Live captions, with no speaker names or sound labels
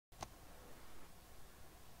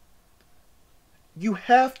You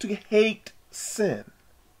have to hate sin.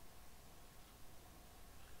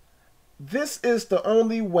 This is the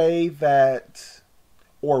only way that,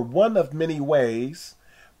 or one of many ways,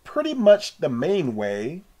 pretty much the main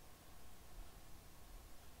way,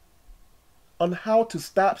 on how to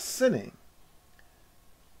stop sinning.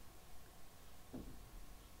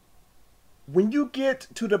 When you get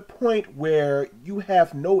to the point where you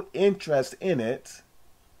have no interest in it,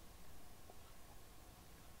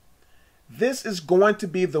 this is going to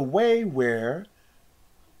be the way where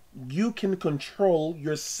you can control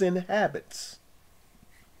your sin habits.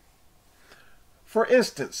 For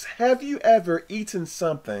instance, have you ever eaten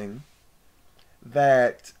something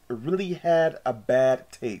that really had a bad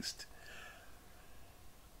taste?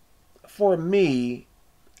 For me,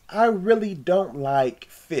 I really don't like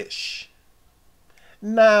fish.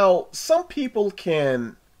 Now, some people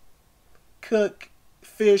can cook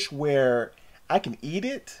fish where I can eat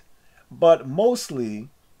it, but mostly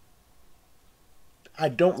I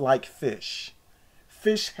don't like fish.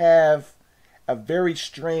 Fish have a very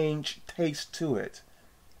strange taste to it.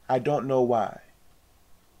 I don't know why.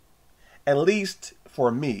 At least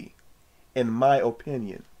for me, in my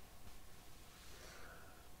opinion.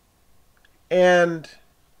 And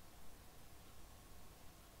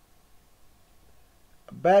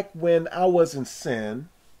back when I was in sin,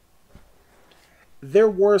 there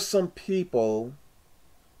were some people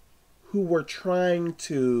who were trying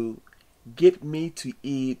to get me to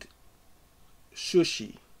eat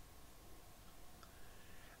sushi.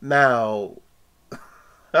 Now,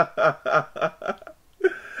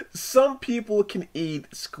 some people can eat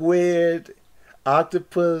squid,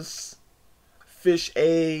 octopus, fish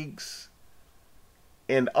eggs,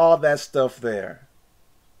 and all that stuff there.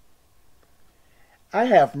 I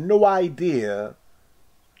have no idea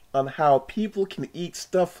on how people can eat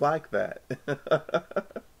stuff like that.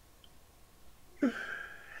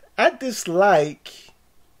 I dislike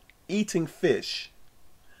eating fish.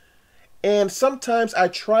 And sometimes I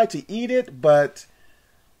try to eat it, but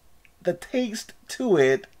the taste to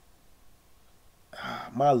it,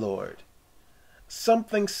 my Lord,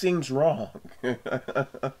 something seems wrong.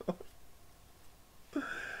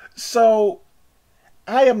 So,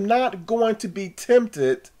 I am not going to be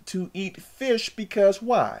tempted to eat fish because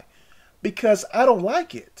why? Because I don't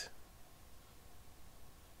like it.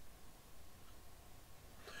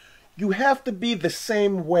 You have to be the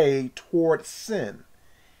same way toward sin.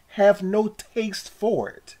 Have no taste for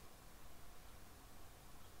it.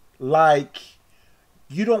 Like,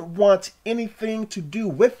 you don't want anything to do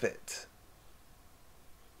with it.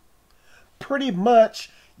 Pretty much,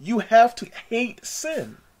 you have to hate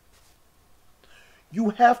sin.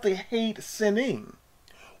 You have to hate sinning.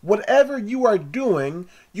 Whatever you are doing,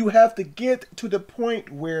 you have to get to the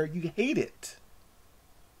point where you hate it.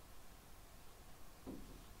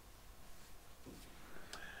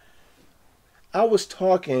 I was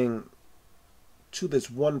talking to this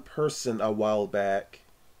one person a while back,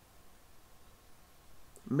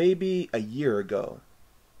 maybe a year ago.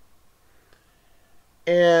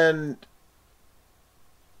 And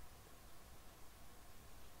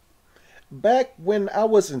back when I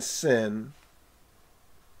was in sin,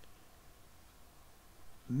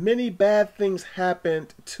 many bad things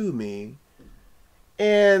happened to me,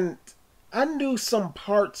 and I knew some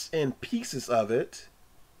parts and pieces of it.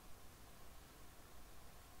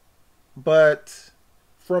 But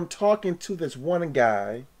from talking to this one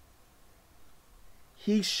guy,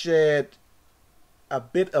 he shed a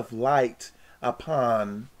bit of light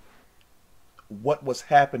upon what was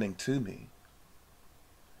happening to me.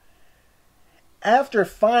 After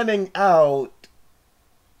finding out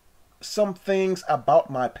some things about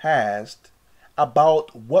my past,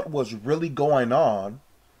 about what was really going on,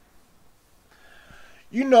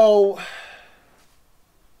 you know,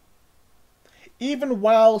 even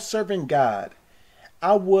while serving God,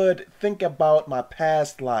 I would think about my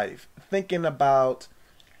past life, thinking about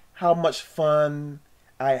how much fun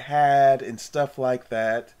I had and stuff like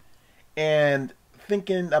that, and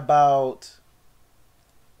thinking about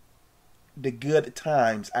the good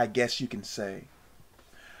times, I guess you can say.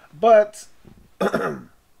 But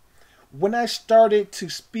when I started to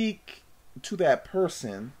speak to that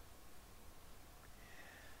person,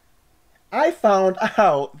 I found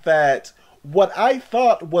out that what I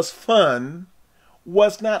thought was fun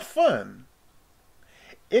was not fun.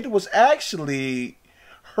 It was actually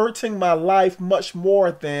hurting my life much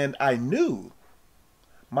more than I knew,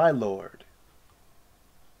 my Lord.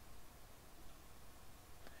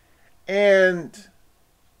 And,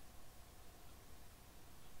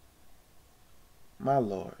 my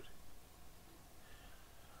Lord,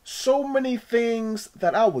 so many things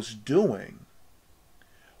that I was doing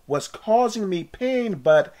was causing me pain,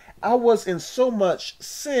 but I was in so much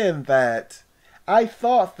sin that I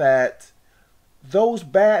thought that those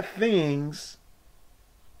bad things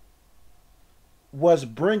was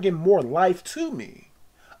bringing more life to me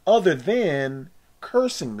other than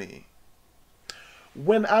cursing me.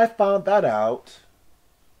 When I found that out,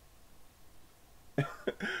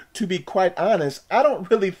 to be quite honest, I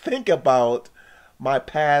don't really think about my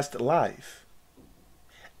past life.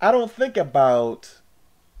 I don't think about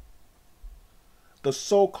the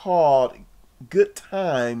so-called good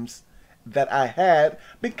times that I had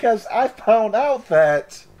because I found out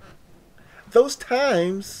that those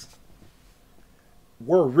times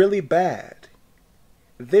were really bad.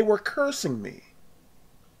 They were cursing me.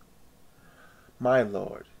 My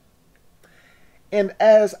Lord. And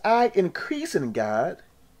as I increase in God,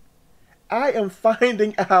 I am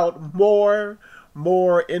finding out more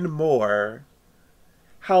and more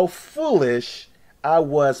how foolish I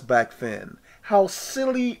was back then. How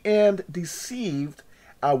silly and deceived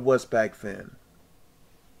I was back then.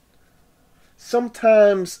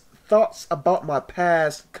 Sometimes thoughts about my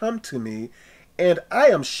past come to me, and I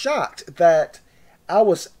am shocked that I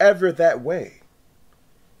was ever that way.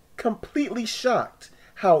 Completely shocked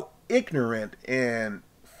how ignorant and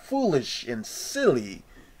foolish and silly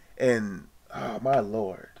and, oh my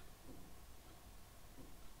Lord.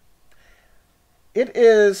 It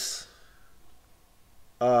is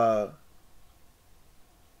a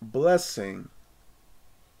blessing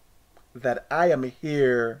that I am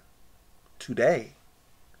here today.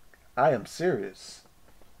 I am serious.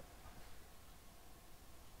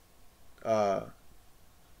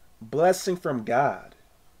 Blessing from God.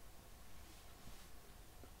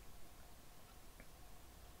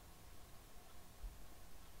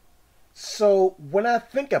 So when I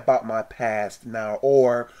think about my past now,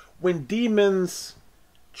 or when demons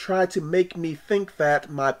try to make me think that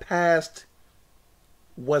my past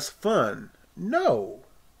was fun, no.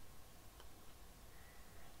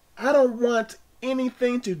 I don't want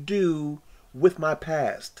anything to do with my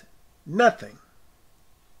past. Nothing.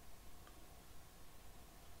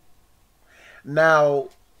 Now,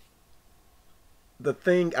 the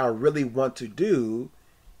thing I really want to do,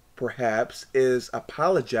 perhaps, is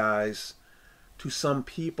apologize to some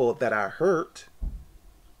people that I hurt,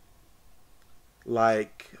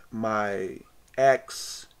 like my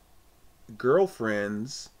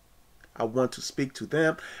ex-girlfriends. I want to speak to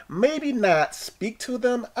them. Maybe not speak to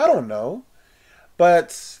them, I don't know.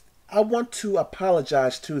 But I want to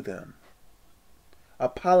apologize to them.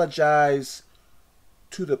 Apologize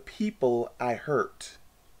to the people I hurt.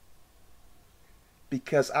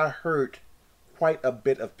 Because I hurt quite a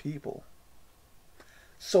bit of people.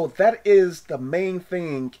 So that is the main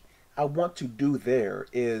thing I want to do there,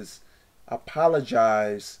 is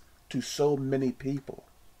apologize to so many people.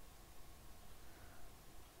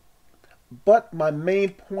 But my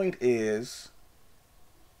main point is,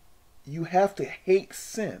 you have to hate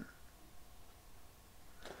sin.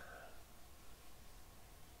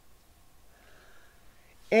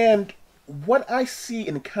 And what I see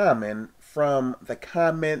in common from the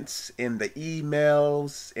comments in the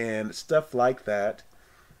emails and stuff like that,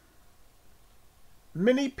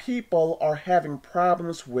 many people are having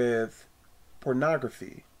problems with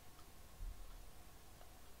pornography.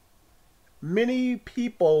 Many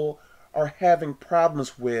people are having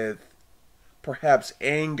problems with perhaps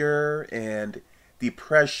anger and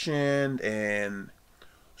depression and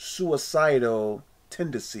suicidal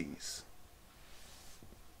tendencies.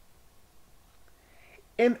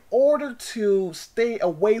 In order to stay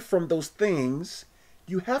away from those things,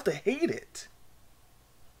 you have to hate it.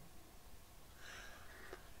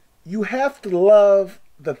 You have to love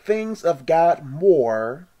the things of God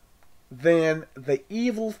more than the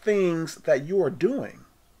evil things that you are doing.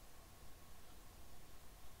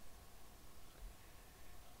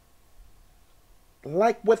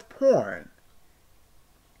 Like with porn.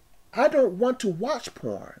 I don't want to watch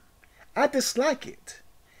porn. I dislike it.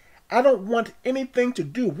 I don't want anything to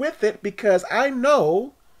do with it because I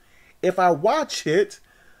know if I watch it,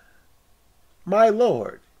 my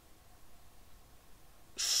Lord,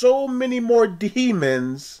 so many more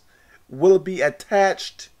demons will be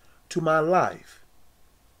attached to my life.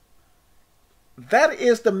 That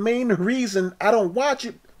is the main reason I don't watch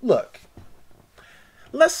it. Look,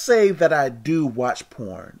 let's say that I do watch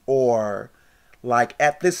porn, or like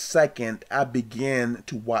at this second I begin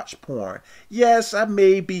to watch porn. Yes, I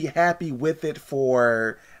may be happy with it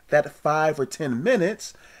for that 5 or 10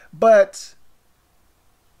 minutes, but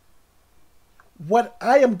what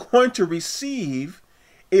I am going to receive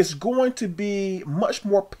is going to be much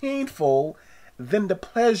more painful than the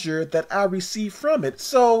pleasure that I receive from it.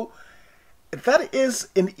 So that is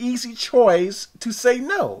an easy choice to say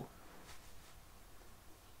no.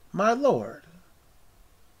 My Lord.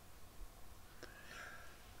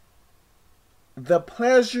 The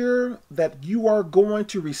pleasure that you are going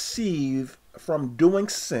to receive from doing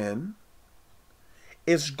sin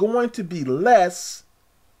is going to be less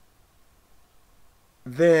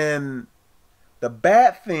than the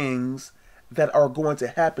bad things that are going to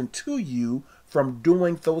happen to you from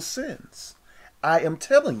doing those sins. I am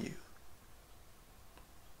telling you.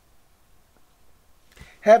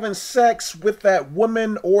 Having sex with that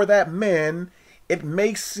woman or that man, it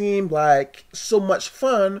may seem like so much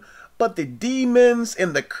fun, but the demons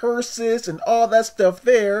and the curses and all that stuff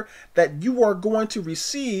there that you are going to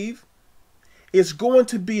receive is going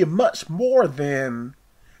to be much more than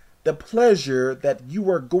the pleasure that you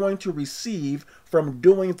are going to receive from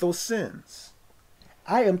doing those sins.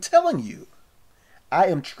 I am telling you. I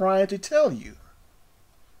am trying to tell you.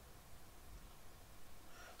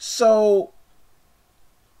 So,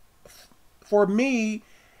 for me,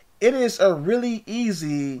 it is a really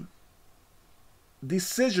easy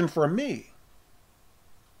decision for me.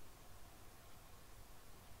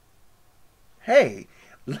 Hey,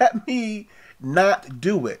 let me not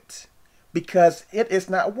do it because it is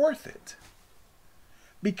not worth it.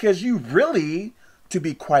 Because you really, to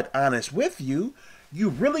be quite honest with you, you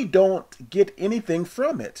really don't get anything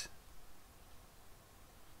from it.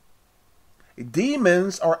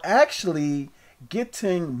 Demons are actually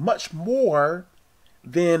getting much more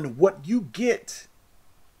than what you get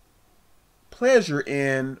pleasure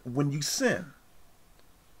in when you sin.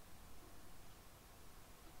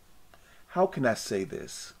 How can I say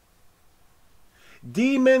this?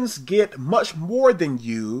 Demons get much more than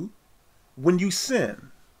you when you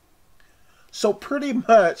sin. So pretty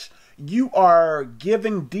much you are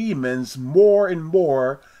giving demons more and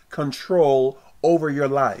more control over your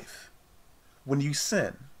life when you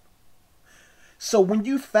sin. So when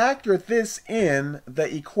you factor this in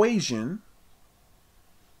the equation,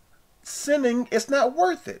 sinning is not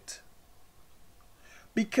worth it.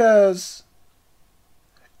 Because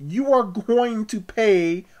you are going to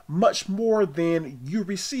pay much more than you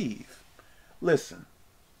receive. Listen,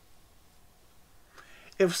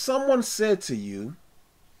 if someone said to you,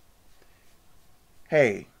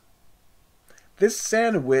 hey, this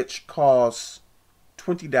sandwich costs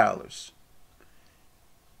 $20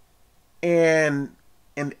 and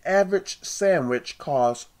an average sandwich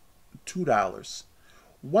costs $2,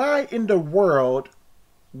 why in the world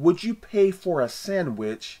would you pay for a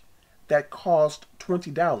sandwich that cost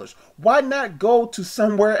 $20? Why not go to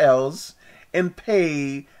somewhere else and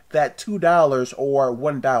pay that $2 or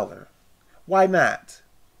 $1? Why not?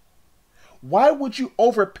 Why would you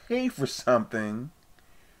overpay for something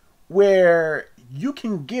where you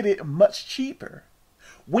can get it much cheaper?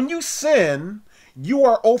 When you sin, you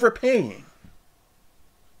are overpaying.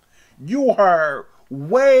 You are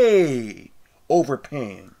way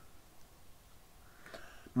overpaying.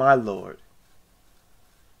 My Lord.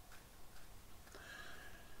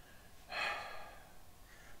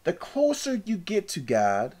 The closer you get to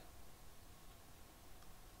God,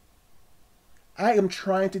 I am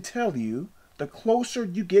trying to tell you, the closer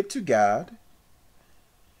you get to God,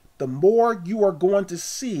 the more you are going to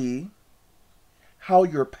see how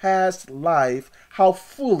your past life, how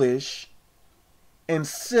foolish and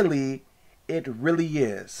silly it really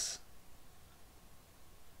is.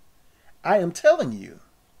 I am telling you,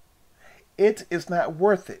 it is not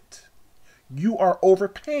worth it. You are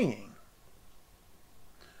overpaying.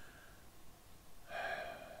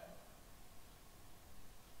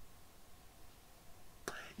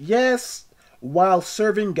 Yes, while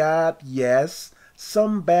serving God, yes,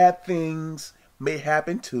 some bad things may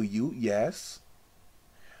happen to you, yes.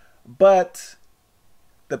 But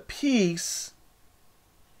the peace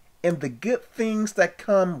and the good things that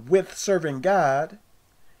come with serving God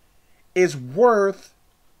is worth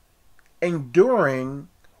enduring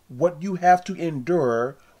what you have to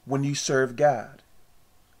endure when you serve God.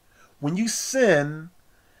 When you sin,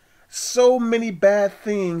 so many bad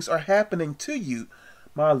things are happening to you.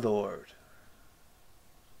 My Lord,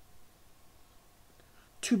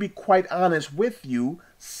 to be quite honest with you,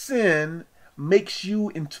 sin makes you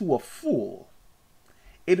into a fool.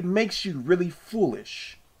 It makes you really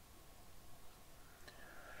foolish.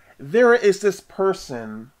 There is this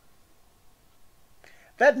person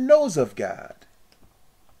that knows of God.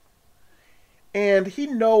 And he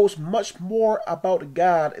knows much more about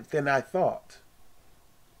God than I thought.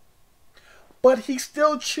 But he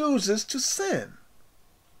still chooses to sin.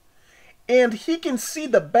 And he can see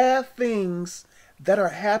the bad things that are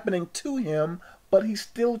happening to him, but he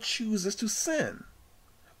still chooses to sin.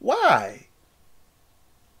 Why?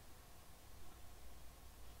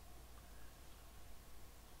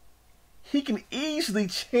 He can easily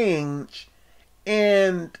change,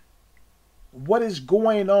 and what is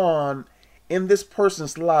going on in this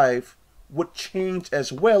person's life would change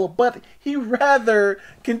as well, but he rather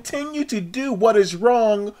continue to do what is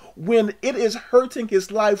wrong when it is hurting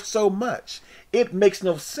his life so much. It makes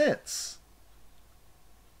no sense.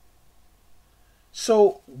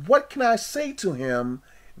 So what can I say to him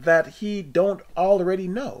that he don't already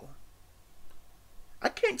know? I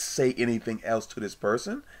can't say anything else to this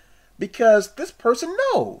person because this person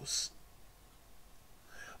knows.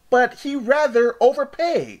 But he rather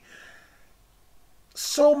overpay.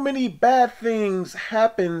 So many bad things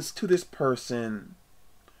happens to this person,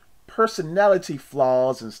 personality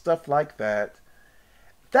flaws and stuff like that,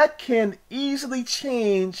 that can easily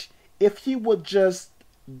change if he would just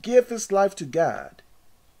give his life to God.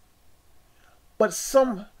 But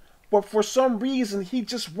for some reason he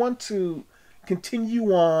just wants to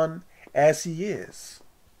continue on as he is.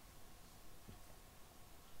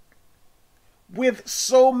 With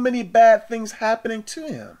so many bad things happening to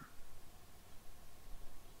him.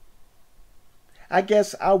 I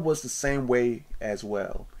guess I was the same way as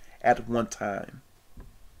well at one time.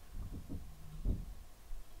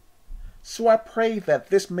 So I pray that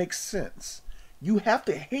this makes sense. You have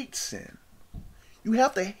to hate sin. You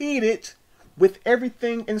have to hate it with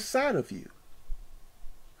everything inside of you.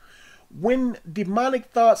 When demonic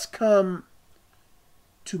thoughts come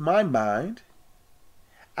to my mind,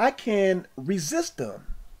 I can resist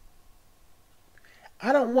them.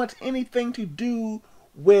 I don't want anything to do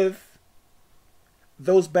with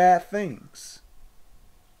those bad things.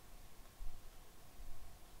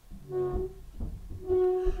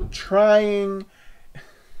 Trying.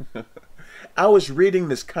 I was reading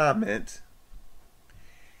this comment,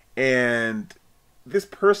 and this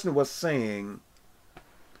person was saying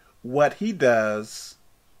what he does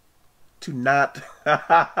to not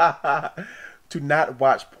to not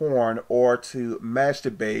watch porn or to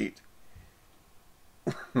masturbate.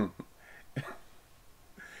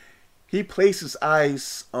 He places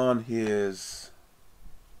ice on his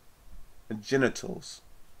genitals.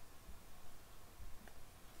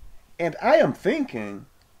 And I am thinking,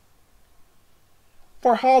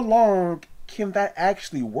 for how long can that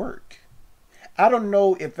actually work? I don't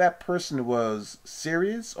know if that person was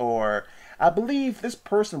serious, or I believe this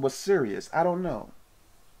person was serious. I don't know.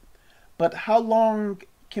 But how long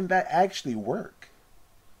can that actually work?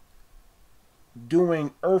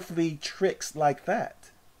 Doing earthly tricks like that.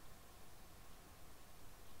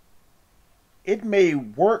 It may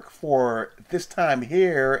work for this time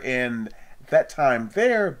here and that time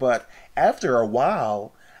there, but after a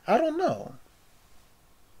while, I don't know.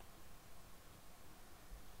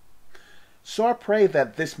 So I pray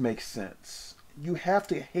that this makes sense. You have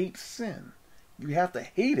to hate sin. You have to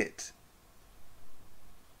hate it.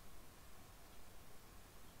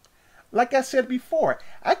 Like I said before,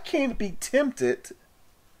 I can't be tempted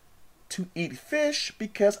to eat fish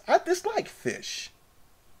because I dislike fish.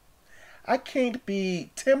 I can't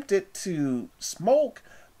be tempted to smoke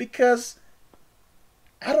because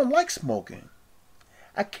I don't like smoking.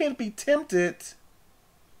 I can't be tempted.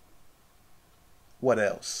 What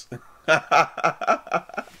else?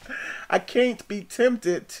 I can't be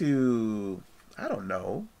tempted to, I don't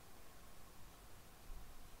know,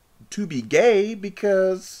 to be gay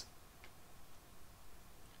because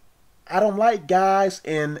I don't like guys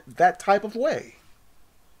in that type of way.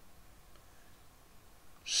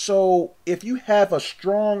 So if you have a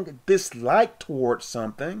strong dislike towards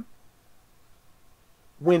something,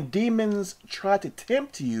 when demons try to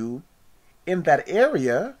tempt you in that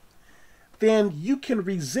area, then you can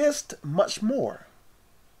resist much more.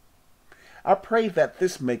 I pray that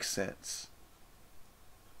this makes sense.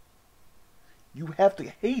 You have to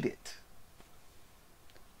hate it.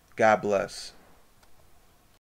 God bless.